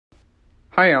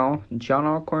Hi y'all, John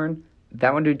Allcorn,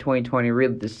 that one dude 2020,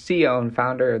 really the CEO and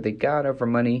founder of the God Over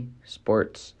Money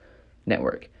Sports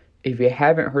Network. If you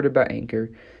haven't heard about Anchor,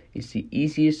 it's the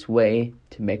easiest way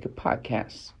to make a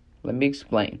podcast. Let me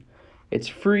explain. It's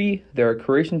free. There are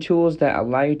creation tools that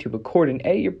allow you to record and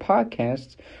edit your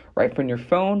podcasts right from your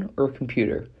phone or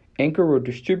computer. Anchor will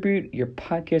distribute your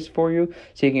podcast for you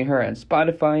so you can hear it on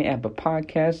Spotify, Apple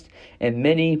Podcasts, and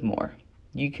many more.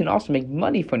 You can also make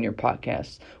money from your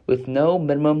podcast with no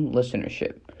minimum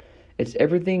listenership. It's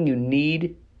everything you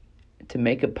need to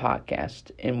make a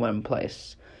podcast in one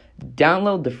place.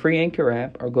 Download the free Anchor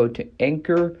app or go to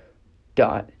anchor.fm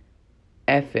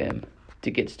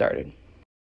to get started.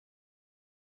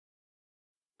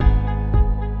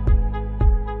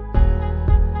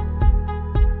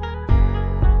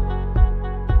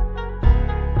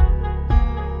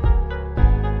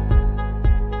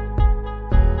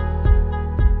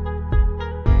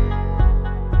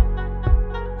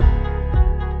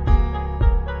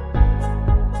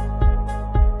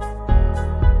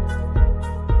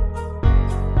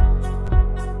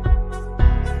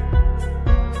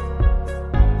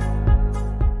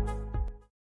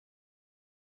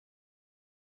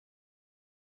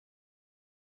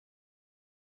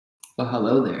 Well,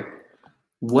 hello there.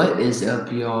 What is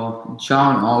up, y'all?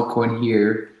 John Allcorn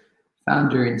here,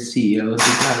 founder and CEO of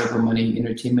the God Over Money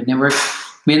Entertainment Network.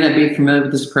 May not be familiar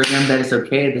with this program, that is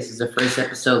okay. This is the first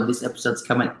episode. This episode's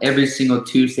coming every single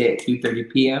Tuesday at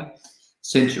 2:30 p.m.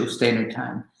 Central Standard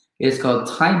Time. It's called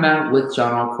Timeout with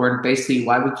John Allcorn. Basically,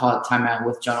 why we call it Timeout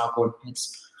with John Allcorn,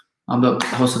 I'm the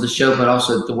host of the show, but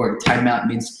also the word timeout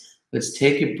means let's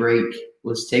take a break.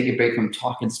 Let's take a break from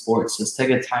talking sports. Let's take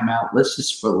a timeout. Let's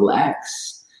just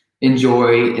relax,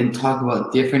 enjoy, and talk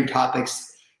about different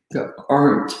topics that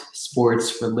aren't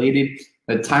sports related.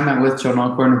 A timeout with John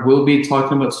Allcorn will be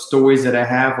talking about stories that I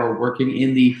have while working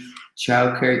in the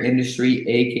childcare industry,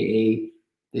 aka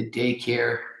the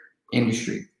daycare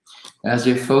industry. As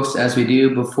we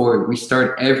do before we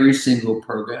start every single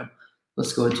program,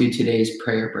 let's go into today's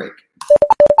prayer break.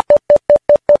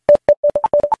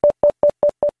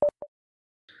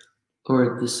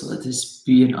 Lord, let this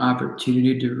be an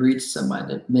opportunity to reach somebody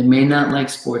that they may not like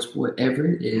sports, but whatever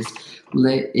it is,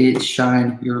 let it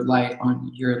shine your light on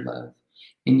your love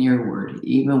in your word,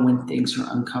 even when things are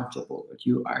uncomfortable, but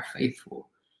you are faithful.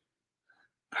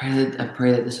 I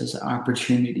pray that this is an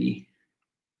opportunity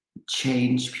to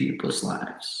change people's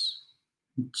lives.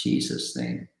 In Jesus'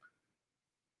 name,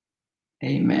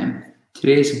 amen.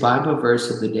 Today's Bible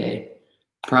verse of the day,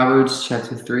 Proverbs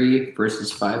chapter 3, verses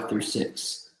 5 through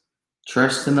 6.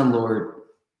 Trust in the Lord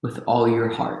with all your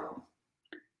heart.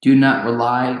 Do not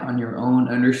rely on your own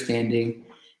understanding.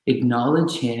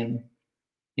 Acknowledge him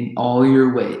in all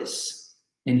your ways,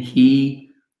 and he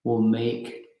will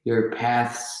make your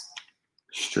paths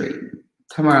straight.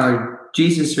 Tomorrow,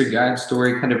 Jesus or God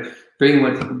story, kind of bring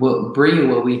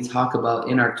what we talk about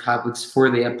in our topics for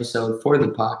the episode, for the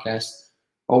podcast,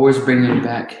 always bring it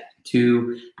back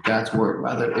to God's word,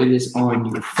 whether it is on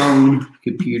your phone,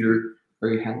 computer, or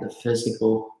you have the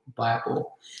physical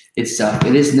Bible itself.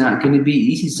 It is not going to be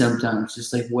easy sometimes.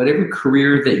 Just like whatever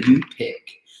career that you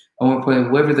pick,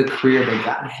 whatever the career that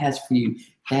God has for you,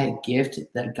 that gift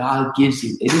that God gives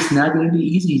you, it is not going to be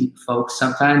easy, folks.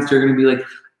 Sometimes they're going to be like,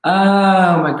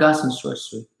 oh my gosh, I'm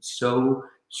so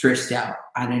stressed out.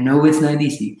 I know it's not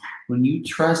easy. When you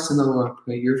trust in the Lord,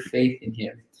 put your faith in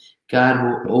him, God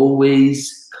will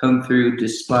always come through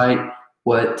despite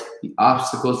what the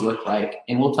obstacles look like.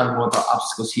 And we'll talk more about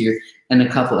obstacles here in a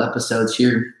couple episodes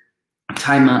here.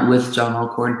 Timeout with John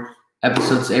Allcorn.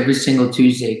 Episodes every single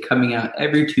Tuesday, coming out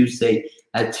every Tuesday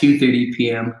at 2:30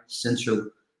 p.m.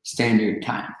 Central Standard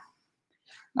Time.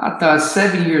 I thought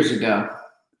 7 years ago,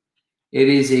 it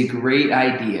is a great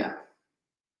idea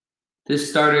to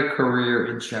start a career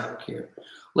in childcare.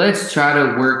 Let's try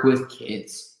to work with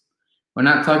kids. We're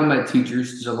not talking about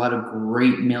teachers. There's a lot of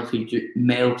great male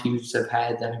teachers I've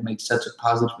had that have made such a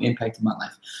positive impact in my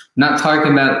life. We're not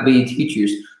talking about being teachers.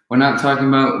 We're not talking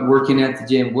about working at the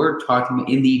gym. We're talking about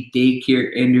in the daycare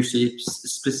industry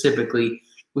specifically,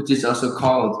 which is also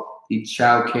called the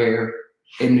childcare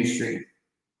industry.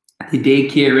 The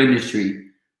daycare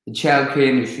industry, the childcare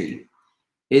industry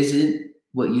isn't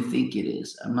what you think it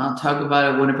is. I'm not talking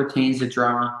about it when it pertains to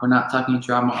drama. We're not talking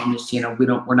drama on this channel.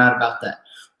 We're not about that.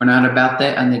 We're not about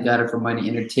that on the God Over Money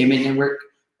Entertainment Network.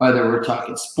 Whether we're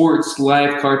talking sports,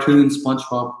 live, cartoons,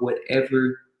 SpongeBob,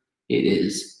 whatever it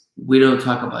is, we don't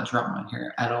talk about drama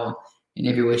here at all in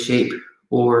every way, shape,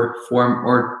 or form,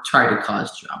 or try to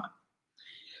cause drama.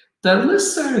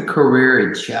 Let's start a career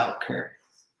in childcare.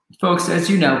 Folks, as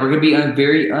you know, we're going to be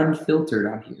very unfiltered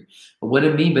on here. But what I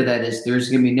mean by that is there's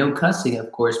going to be no cussing,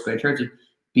 of course, but in terms of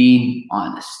being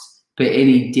honest. But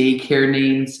any daycare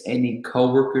names, any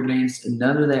coworker names,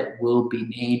 none of that will be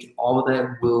named. All of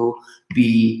that will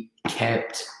be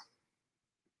kept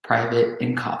private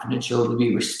and confidential to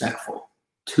be respectful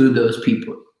to those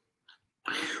people.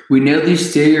 We know the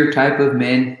stereotype of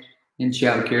men in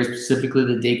child care, specifically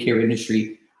the daycare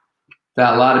industry,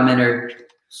 that a lot of men are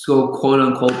so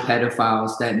quote-unquote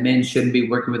pedophiles, that men shouldn't be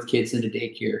working with kids in the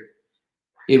daycare.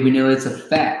 If we know it's a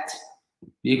fact,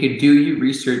 you could do your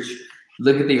research,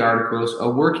 look at the articles,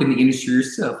 or work in the industry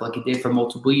yourself like I did for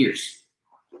multiple years.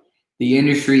 The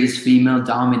industry is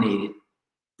female-dominated.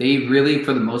 They really,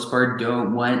 for the most part,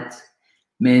 don't want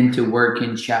men to work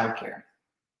in childcare.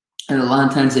 And a lot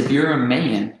of times, if you're a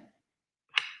man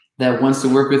that wants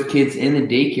to work with kids in the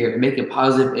daycare and make a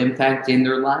positive impact in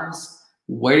their lives,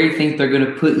 where do you think they're going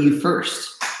to put you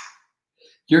first?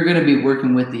 You're going to be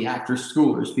working with the after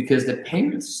schoolers, because the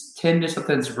parents tend to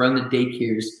sometimes run the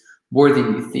daycares more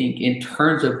than you think in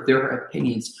terms of their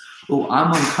opinions. Oh,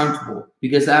 I'm uncomfortable,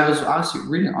 because I was also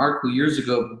reading an article years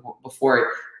ago before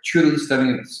I truly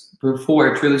started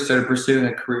pursuing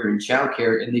a career in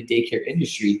childcare in the daycare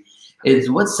industry, is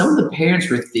what some of the parents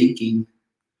were thinking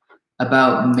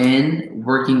about men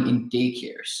working in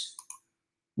daycares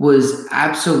was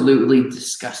absolutely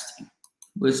disgusting,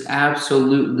 was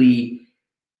absolutely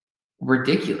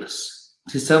ridiculous.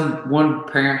 One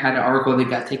parent had an article that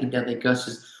got taken down that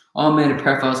says, "All men are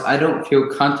pedophiles. I don't feel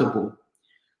comfortable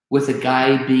with a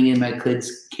guy being in my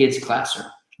kid's classroom."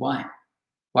 Why?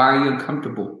 Why are you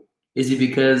uncomfortable? Is it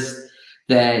because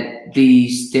that the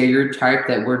stereotype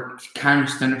that we're kind of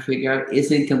starting to figure out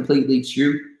isn't completely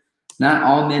true? Not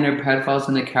all men are pedophiles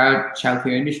in the child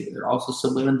care industry. There are also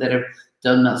some women that have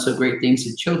done not so great things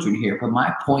to children here. But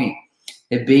my point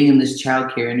of being in this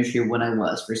child care industry when I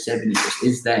was for 7 years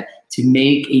is that to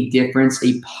make a difference,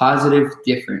 a positive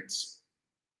difference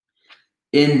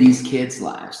in these kids'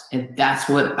 lives. And that's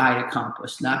what I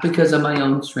accomplished. Not because of my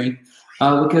own strength,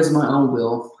 because of my own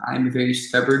will. I'm a very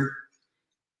stubborn,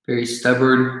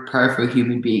 powerful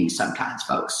human being sometimes,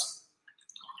 folks.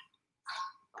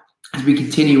 As we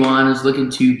continue on, I was looking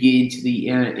to get into the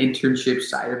internship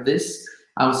side of this.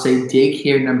 I would say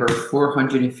daycare number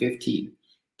 415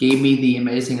 gave me the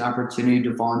amazing opportunity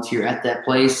to volunteer at that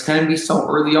place. Kind of be so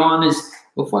early on, as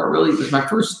before it was my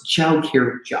first child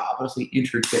care job. I was the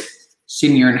internship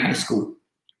senior in high school.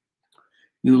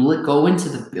 You go into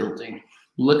the building,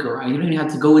 look around. You don't even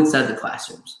have to go inside the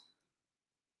classrooms.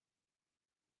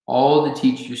 All the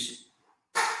teachers,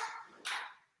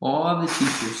 all the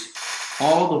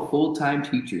full-time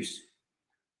teachers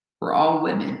were all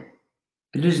women.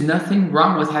 And there's nothing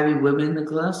wrong with having women in the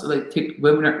class.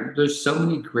 There's so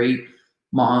many great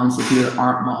moms and people that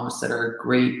aren't moms that are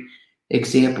great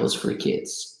examples for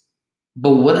kids.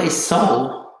 But what I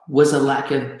saw was a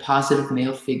lack of positive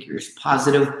male figures,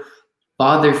 positive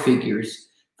father figures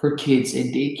for kids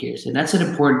in daycares. And that's an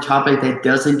important topic that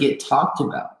doesn't get talked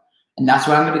about. And that's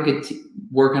why I'm going to get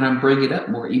working on bringing it up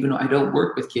more, even though I don't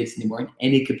work with kids anymore in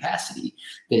any capacity.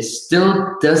 That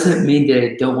still doesn't mean that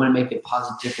I don't want to make a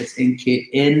positive difference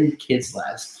in kids'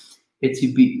 lives. It's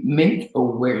to make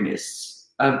awareness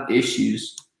of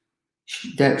issues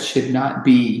that should not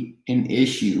be an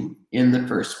issue in the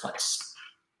first place.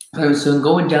 So I'm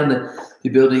going down the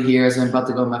building here as I'm about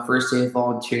to go on my first day of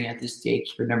volunteering at this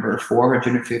daycare number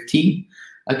 415.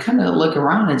 I kind of look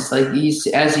around and it's like,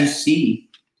 as you see,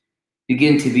 you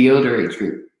get into the older age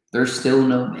group, there's still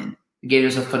no men. Again,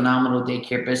 there's a phenomenal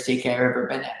daycare, best daycare I've ever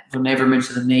been at. I'll never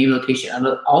mention the name, location,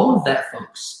 all of that,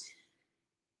 folks,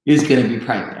 is going to be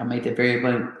private. I'll make that very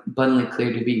abundantly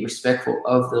clear to be respectful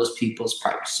of those people's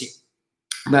privacy.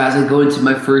 But as I go into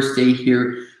my first day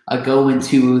here, I go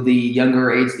into the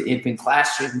younger age, the infant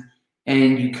classroom,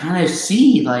 and you kind of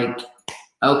see like,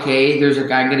 okay, there's a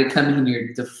guy going to come in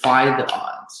here, defy the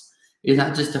odds. It's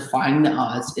not just defying the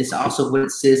odds. It's also what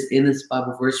it says in this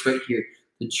Bible verse right here,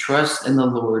 to trust in the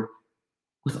Lord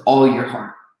with all your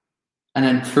heart. And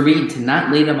then for me to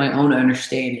not lean on my own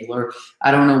understanding, Lord, I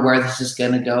don't know where this is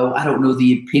going to go. I don't know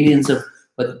the opinions of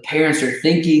what the parents are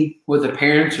thinking, what the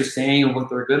parents are saying, or what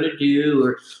they're going to do,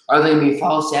 or are they going to be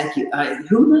false accused?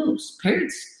 Who knows?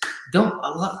 Parents don't,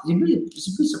 you'd be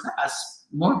surprised.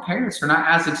 More parents are not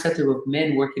as accepting of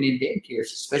men working in daycares,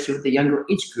 especially with the younger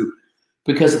age group,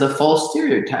 because of the false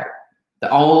stereotype that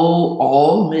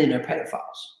all men are pedophiles.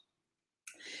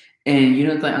 And you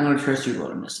know, I'm going to trust you,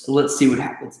 Lord, on this. Let's see what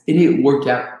happens. And it worked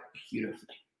out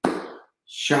beautifully.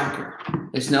 Shocker.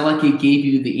 It's not like he gave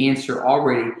you the answer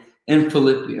already in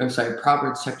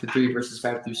Proverbs chapter 3, verses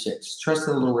 5 through 6. Trust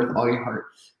in the Lord with all your heart.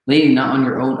 leaning not on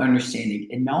your own understanding.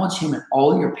 Acknowledge him in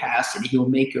all your past, and he will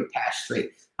make your path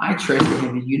straight. I trusted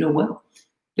him, and you know what?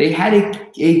 They had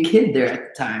a kid there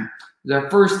at the time. Their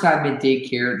first time in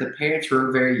daycare. The parents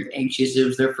were very anxious. It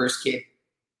was their first kid.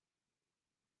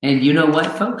 And you know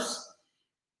what, folks?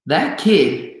 That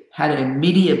kid had an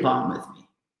immediate bond with me.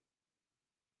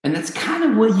 And that's kind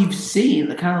of what you've seen.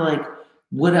 Kind of like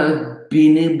what I've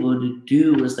been able to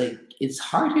do is like, it's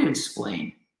hard to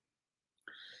explain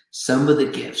some of the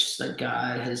gifts that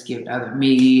God has given either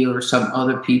me or some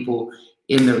other people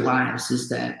in their lives is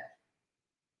that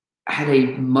I had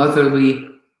a motherly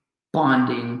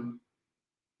bonding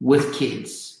with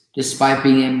kids, despite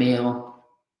being a male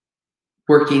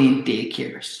working in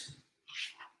daycares.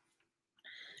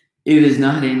 It is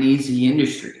not an easy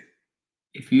industry.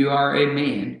 If you are a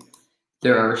man,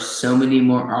 there are so many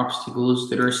more obstacles.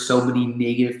 There are so many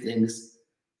negative things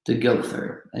to go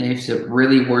through. And it's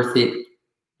really worth it.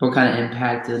 What kind of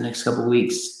impact in the next couple of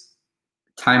weeks?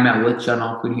 Timeout with John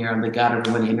Allcorn here on the God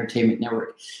Everyone Entertainment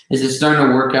Network. As it's starting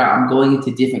to work out, I'm going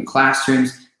into different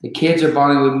classrooms. The kids are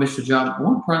bonding with Mr. John.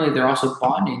 More importantly, they're also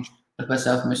bonding with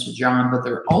myself and Mr. John, but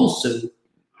we're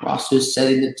also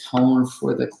setting the tone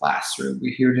for the classroom.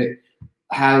 We're here to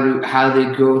how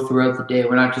they go throughout the day.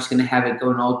 We're not just going to have it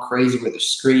going all crazy where they're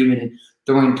screaming and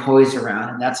throwing toys around,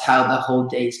 and that's how the whole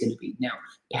day is going to be. No,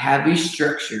 have a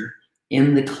structure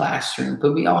in the classroom,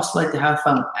 but we also like to have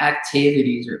fun with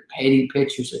activities or painting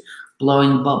pictures or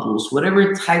blowing bubbles,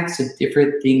 whatever types of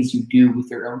different things you do with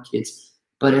your own kids.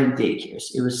 But in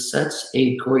daycares, it was such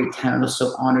a great time. I was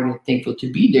so honored and thankful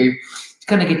to be there. To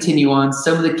kind of continue on,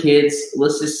 some of the kids,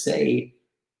 let's just say,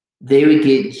 they would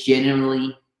get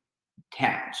genuinely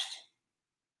attached.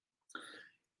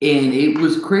 And it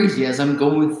was crazy as I'm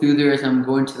going through there, as I'm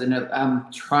going to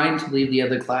I'm trying to leave the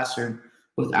other classroom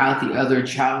without the other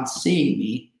child seeing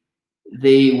me.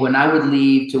 When I would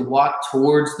leave to walk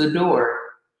towards the door,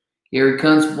 here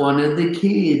comes one of the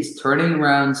kids turning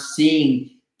around, seeing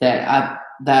that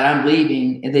I'm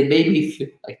leaving, and they made me feel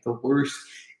like the worst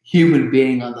human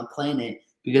being on the planet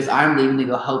because I'm leaving to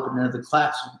go help another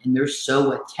classroom, and they're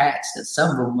so attached that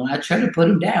some of them, when I tried to put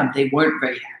them down, they weren't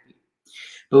very happy.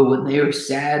 But when they were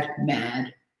sad,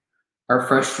 mad, or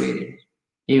frustrated,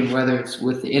 even whether it's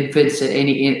with the infants at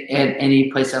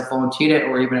any place I volunteered at,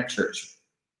 or even at church,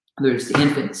 whether it's the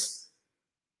infants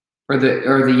or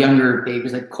the younger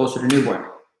babies, like closer to newborn.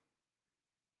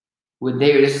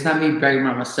 This is not me bragging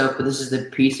about myself, but this is the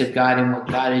peace of God and what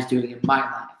God is doing in my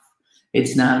life.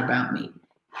 It's not about me.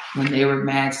 When they were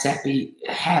mad, sappy,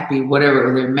 happy, whatever,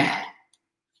 or they're mad,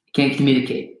 can't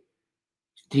communicate.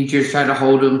 Teachers try to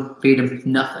hold them, feed them,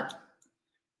 nothing.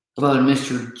 Well,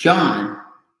 Mr. John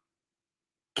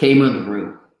came in the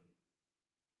room.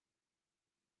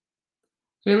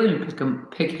 Hey, let me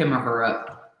pick him or her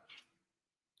up.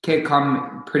 Can't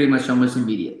come pretty much almost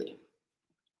immediately.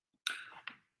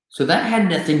 So that had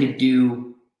nothing to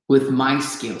do with my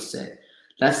skill set.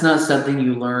 That's not something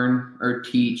you learn or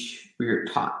teach or you're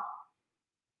taught.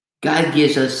 God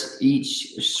gives us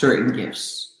each certain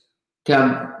gifts.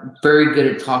 I'm very good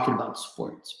at talking about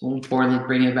sports. More importantly,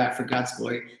 bringing it back for God's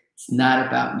glory. It's not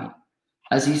about me.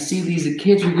 As you see, these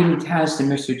kids are getting attached to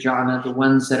Mr. John, the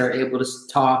ones that are able to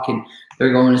talk and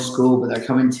they're going to school, but they're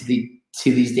coming to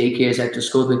these daycares after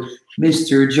school. They're,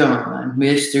 Mr. John,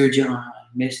 Mr. John,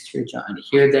 Mr. John. To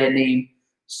hear that name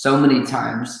so many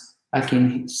times, I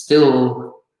can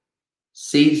still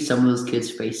see some of those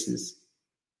kids' faces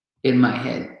in my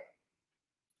head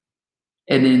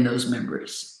and in those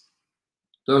memories.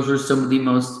 Those were some of the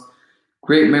most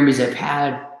great memories I've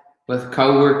had with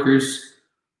coworkers,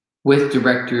 with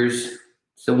directors.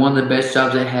 So one of the best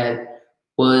jobs I had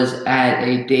was at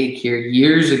a daycare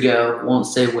years ago. Won't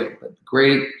say where, but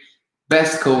great,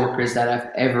 best coworkers that I've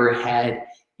ever had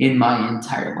in my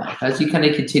entire life. As you kind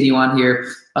of continue on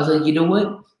here, I was like, you know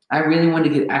what? I really want to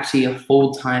get actually a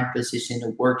full-time position to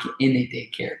work in a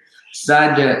daycare.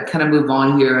 Decided to kind of move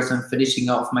on here as I'm finishing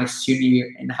off my senior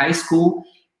year in high school,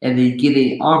 and then get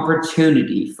an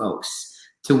opportunity, folks,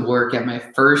 to work at my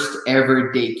first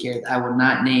ever daycare. I will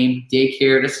not name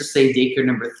daycare. Let's just say daycare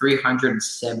number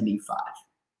 375.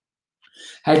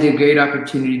 Had a great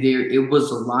opportunity there. It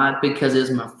was a lot because it was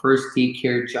my first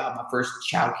daycare job, my first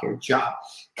childcare job.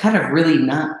 Kind of really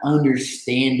not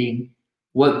understanding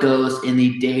what goes in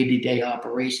the day-to-day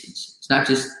operations. It's not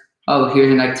just, oh,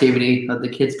 here's an activity, let the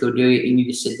kids go do it, and you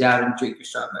just sit down and drink your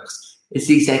Starbucks. It's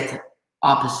the exact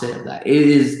opposite of that.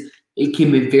 It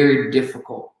can be very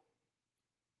difficult.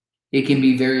 It can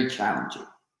be very challenging.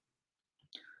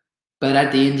 But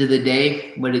at the end of the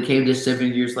day, when it came to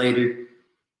 7 years later,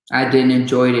 I didn't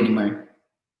enjoy it anymore.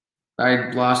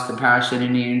 I lost the passion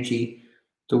and the energy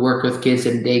to work with kids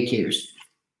in daycares.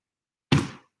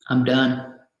 I'm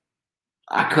done.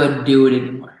 I couldn't do it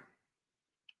anymore.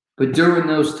 But during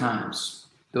those times,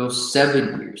 those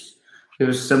 7 years, there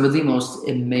was some of the most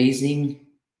amazing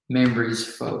memories,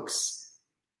 folks,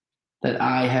 that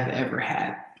I have ever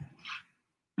had.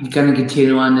 I'm going to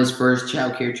continue on this first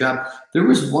child care job. There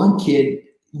was one kid,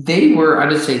 I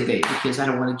just say they because I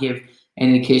don't want to give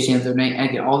any indication of their name.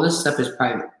 Again, all this stuff is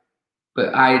private,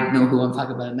 but I know who I'm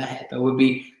talking about in my head. I would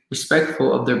be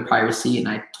respectful of their privacy, and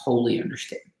I totally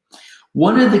understand.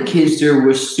 One of the kids there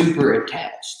was super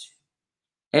attached.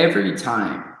 Every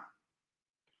time,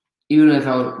 even if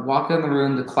I would walk in the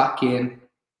room to clock in,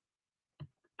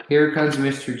 here comes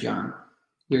Mr. John.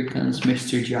 Here comes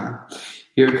Mr. John.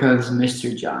 Here comes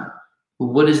Mr. John.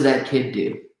 What does that kid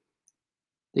do?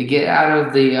 They get out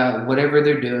of the whatever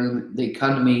they're doing. They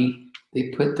come to me. They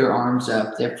put their arms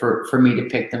up there for me to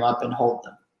pick them up and hold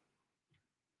them.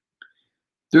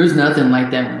 There's nothing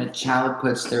like that when a child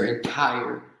puts their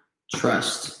entire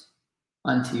trust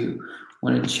onto you.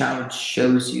 When a child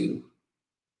shows you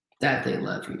that they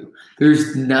love you.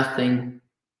 There's nothing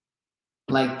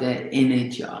like that in a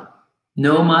job.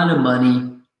 No amount of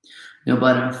money, no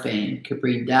amount of fame could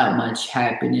bring that much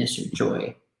happiness or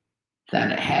joy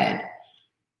that it had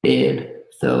in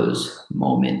those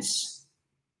moments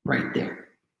right there.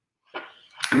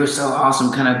 It was so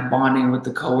awesome kind of bonding with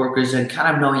the coworkers and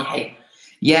kind of knowing, hey,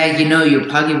 yeah, you're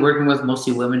probably working with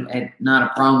mostly women and not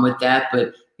a problem with that,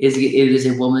 but it is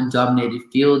a woman-dominated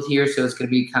field here, so it's going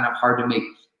to be kind of hard to make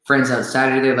friends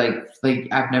outside of there. Like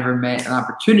I've never met an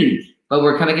opportunity, but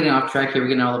we're kind of getting off track here. We're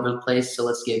getting all over the place, so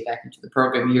let's get back into the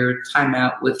program here.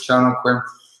 Timeout with Sean Allcorn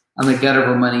on the Gut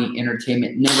Over Money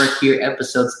Entertainment Network here.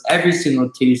 Episodes every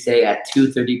single Tuesday at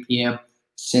 2:30 p.m.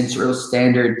 Central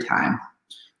Standard Time.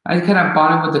 I kind of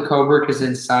bonded with the coworkers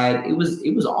inside. It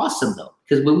was awesome though,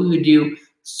 because what we would do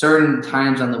certain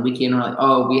times on the weekend, we're like,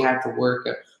 oh, we have to work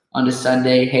on a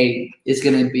Sunday. Hey, it's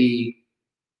gonna be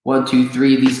 1, 2,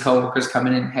 3. These coworkers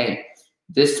coming in. Hey,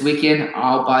 this weekend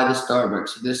I'll buy the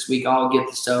Starbucks. This week I'll get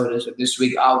the sodas. Or this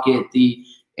week I'll get the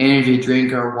energy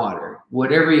drink or water.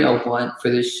 Whatever you want for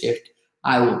this shift,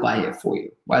 I will buy it for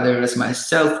you. Whether it was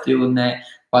myself doing that,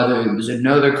 whether it was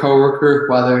another coworker,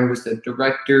 whether it was the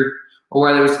director, or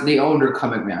whether it was the owner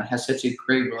coming around. I had such a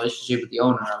great relationship with the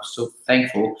owner. I was so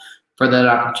thankful for that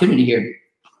opportunity here.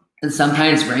 And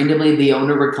sometimes randomly the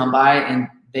owner would come by and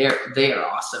they are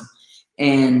awesome.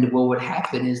 And what would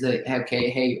happen is that, okay,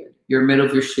 hey, you're middle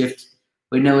of your shift.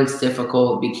 We know it's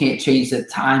difficult. We can't change the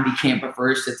time. You can't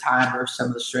reverse the time or some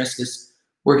of the stress because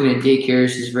working in daycare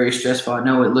is just very stressful. I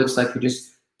know it looks like you're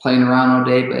just playing around all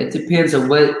day, but it depends on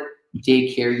what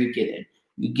daycare you get in.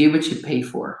 You get what you pay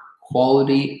for.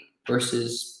 Quality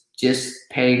versus just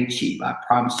paying cheap. I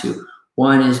promise you.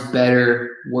 One is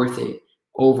better, worth it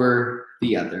over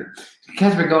the other.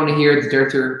 Because we're going to hear the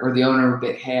director or the owner a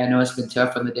bit, hey, I know it's been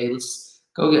tough on the day. Let's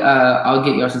go get, I'll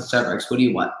get you some Starbucks. What do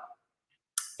you want?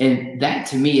 And that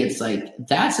to me, it's like,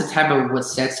 that's the type of what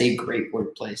sets a great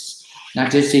workplace.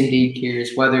 Not just in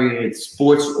daycares, whether it's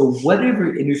sports or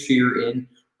whatever industry you're in,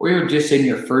 or you're just in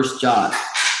your first job.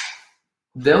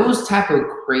 Those type of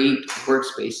great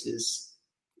workspaces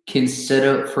can set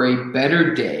up for a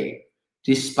better day,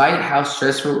 despite how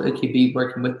stressful it can be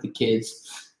working with the kids,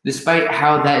 despite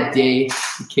how that day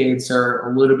the kids are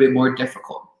a little bit more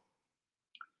difficult.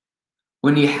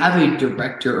 When you have a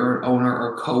director or owner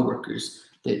or coworkers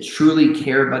that truly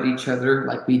care about each other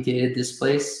like we did at this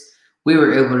place, we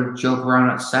were able to joke around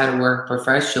outside of work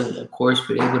professionally, of course,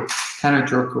 but able to kind of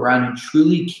joke around and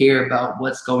truly care about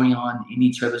what's going on in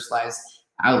each other's lives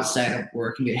outside of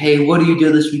work. And get, hey, what do you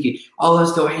do this weekend? Oh,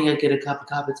 let's go hang out, get a cup of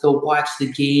coffee. Let's go watch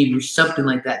the game or something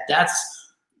like that. That's,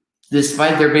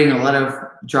 despite there being a lot of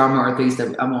drama or things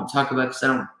that I won't talk about because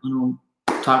I don't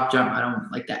talk drama. I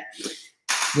don't like that.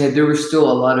 Yeah, there were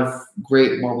still a lot of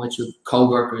great moments with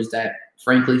coworkers that,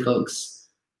 frankly, folks,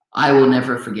 I will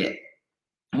never forget.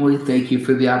 I want to thank you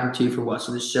for the opportunity for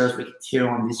watching this show as we continue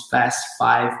on these fast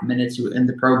 5 minutes in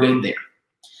the program there.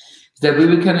 That we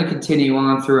would kind of continue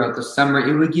on throughout the summer.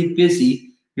 It would get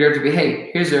busy. You have to be,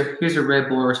 hey, here's a Red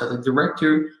Bull or something. The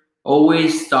director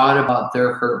always thought about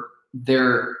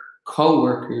their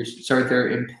coworkers, their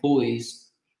employees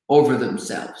over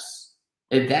themselves.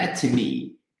 And that to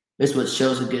me is what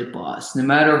shows a good boss. No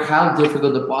matter how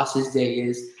difficult the boss's day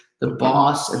is, the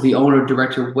boss, the owner,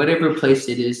 director, whatever place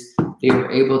it is, they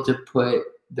were able to put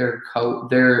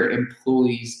their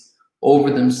employees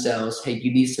over themselves. Hey,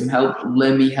 you need some help?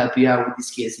 Let me help you out with these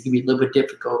kids. It can be a little bit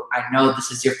difficult. I know this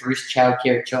is your first child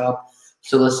care job,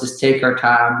 so let's just take our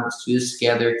time. Let's do this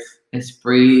together. Let's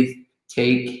breathe.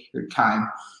 Take your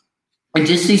time. And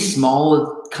just these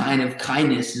small kind of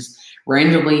kindnesses,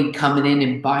 randomly coming in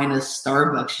and buying us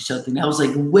Starbucks or something. I was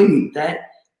like, wait,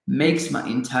 that makes my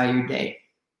entire day.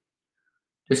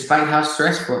 Despite how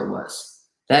stressful it was,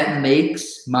 that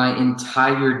makes my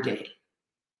entire day.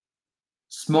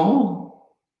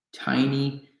 Small,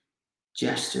 tiny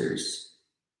gestures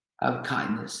of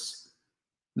kindness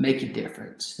make a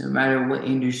difference, no matter what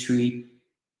industry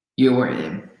you were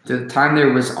in. The time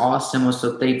there was awesome. I was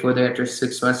so thankful that after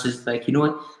 6 months, just like, you know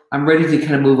what? I'm ready to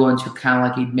kind of move on to kind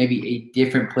of like maybe a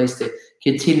different place to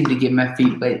continue to get my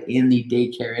feet wet in the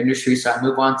daycare industry. So I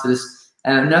move on to this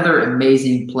another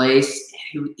amazing place.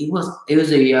 It was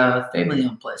a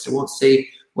family-owned place. I won't say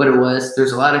what it was.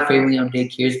 There's a lot of family-owned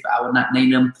daycares, but I will not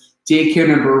name them. Daycare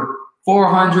number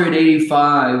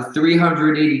 485,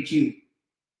 382.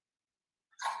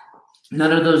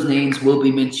 None of those names will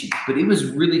be mentioned, but it was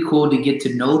really cool to get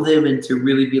to know them and to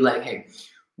really be like, hey,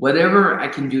 whatever I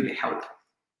can do to help.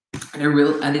 And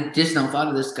I just now thought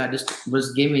of this. God just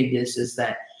was giving me this, is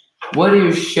that what he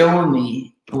was showing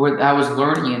me, what I was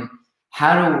learning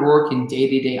how to work in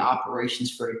day-to-day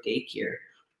operations for a daycare,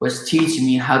 was teaching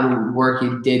me how to work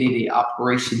in day-to-day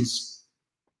operations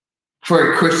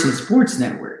for a Christian sports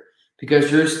network.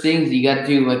 Because there's things you got to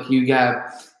do, like you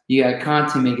got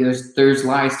content making, there's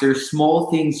lives, there's small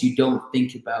things you don't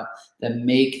think about that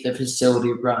make the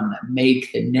facility run, that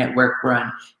make the network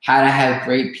run, how to have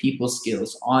great people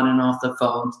skills on and off the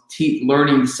phone,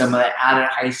 learning some of that out of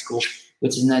high school,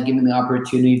 which is not giving the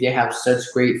opportunity to have such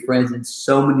great friends and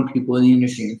so many people in the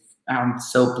industry. I'm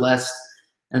so blessed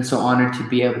and so honored to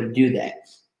be able to do that.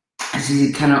 I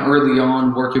see kind of early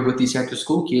on working with these after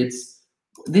school kids.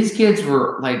 These kids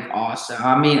were like awesome.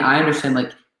 I mean, I understand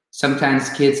like sometimes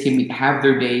kids can have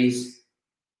their days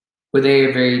where they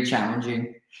are very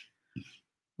challenging,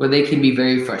 where they can be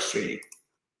very frustrating.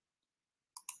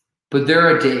 But there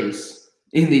are days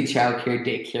in the childcare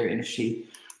daycare industry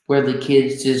where the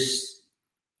kids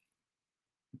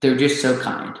they're just so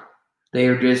kind. They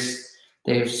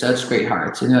have such great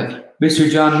hearts. And they're like, Mr.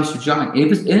 John, Mr. John. It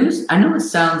was, I know it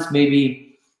sounds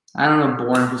maybe, I don't know,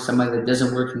 boring for somebody that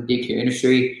doesn't work in the daycare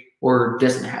industry or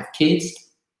doesn't have kids.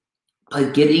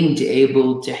 Like getting to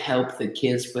able to help the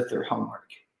kids with their homework.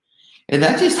 And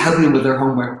that's just helping them with their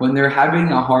homework when they're having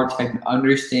a hard time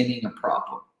understanding a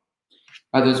problem.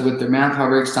 Whether it's with their math,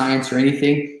 homework, science, or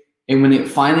anything. And when it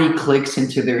finally clicks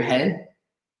into their head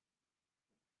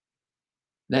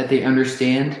that they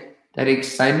understand, that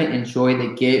excitement and joy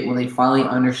they get when they finally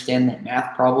understand that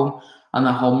math problem on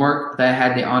the homework that I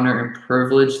had the honor and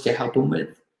privilege to help them with.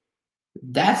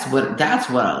 That's what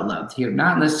I loved here.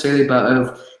 Not necessarily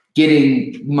about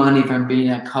getting money from being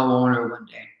a co-owner one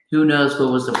day. Who knows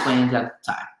what was the plans at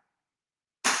the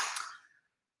time.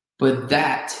 But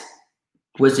that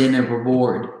was in a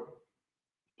reward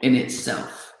in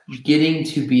itself. Getting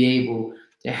to be able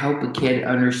to help a kid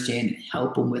understand and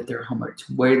help them with their homework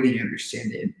to where they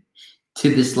understand it.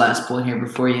 To this last point here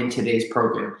before you end today's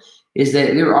program, is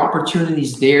that there are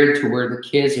opportunities there to where the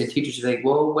kids and teachers are like,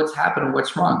 well, what's happening?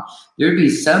 What's wrong? There'd be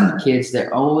some kids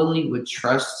that only would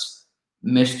trust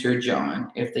Mr. John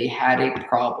if they had a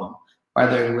problem,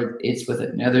 whether it's with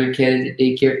another kid at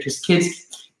daycare, because kids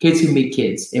can be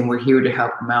kids, and we're here to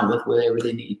help them out with whatever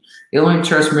they need. They only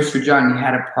trust Mr. John. You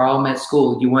had a problem at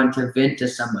school. You wanted to vent to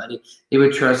somebody. They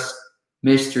would trust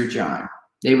Mr. John.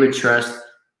 They would trust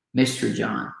Mr.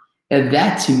 John. And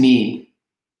that, to me,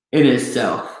 in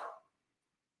itself,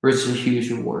 was a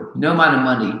huge reward. No amount of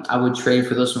money I would trade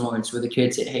for those moments where the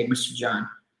kids say, hey, Mr. John,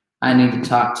 I need to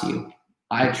talk to you.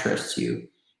 I trust you.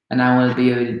 And I want to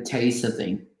be able to tell you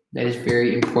something that is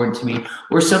very important to me.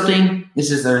 Or something,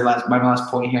 this is my last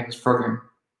point here in this program,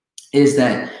 is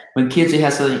that when kids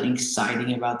have something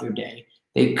exciting about their day,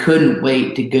 they couldn't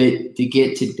wait to get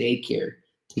to daycare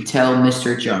to tell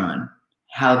Mr. John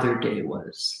how their day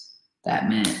was. That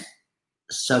meant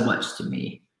so much to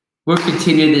me. We'll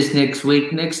continue this next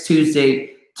week, next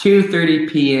Tuesday, 2:30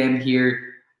 p.m. here.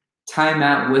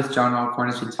 Timeout with John Allcorn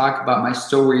as we talk about my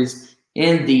stories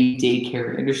in the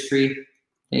daycare industry.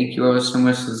 Thank you all so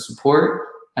much for the support,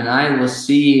 and I will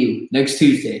see you next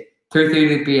Tuesday,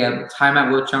 3:30 p.m.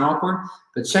 Timeout with John Allcorn.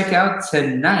 But check out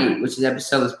tonight, which is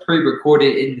episode is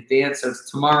pre-recorded in advance of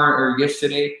tomorrow or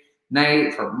yesterday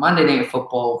night for Monday Night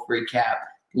Football recap.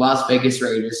 Las Vegas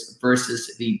Raiders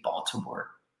versus the Baltimore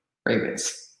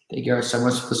Ravens. Thank you all so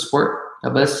much for the support.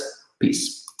 God bless.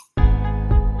 Peace.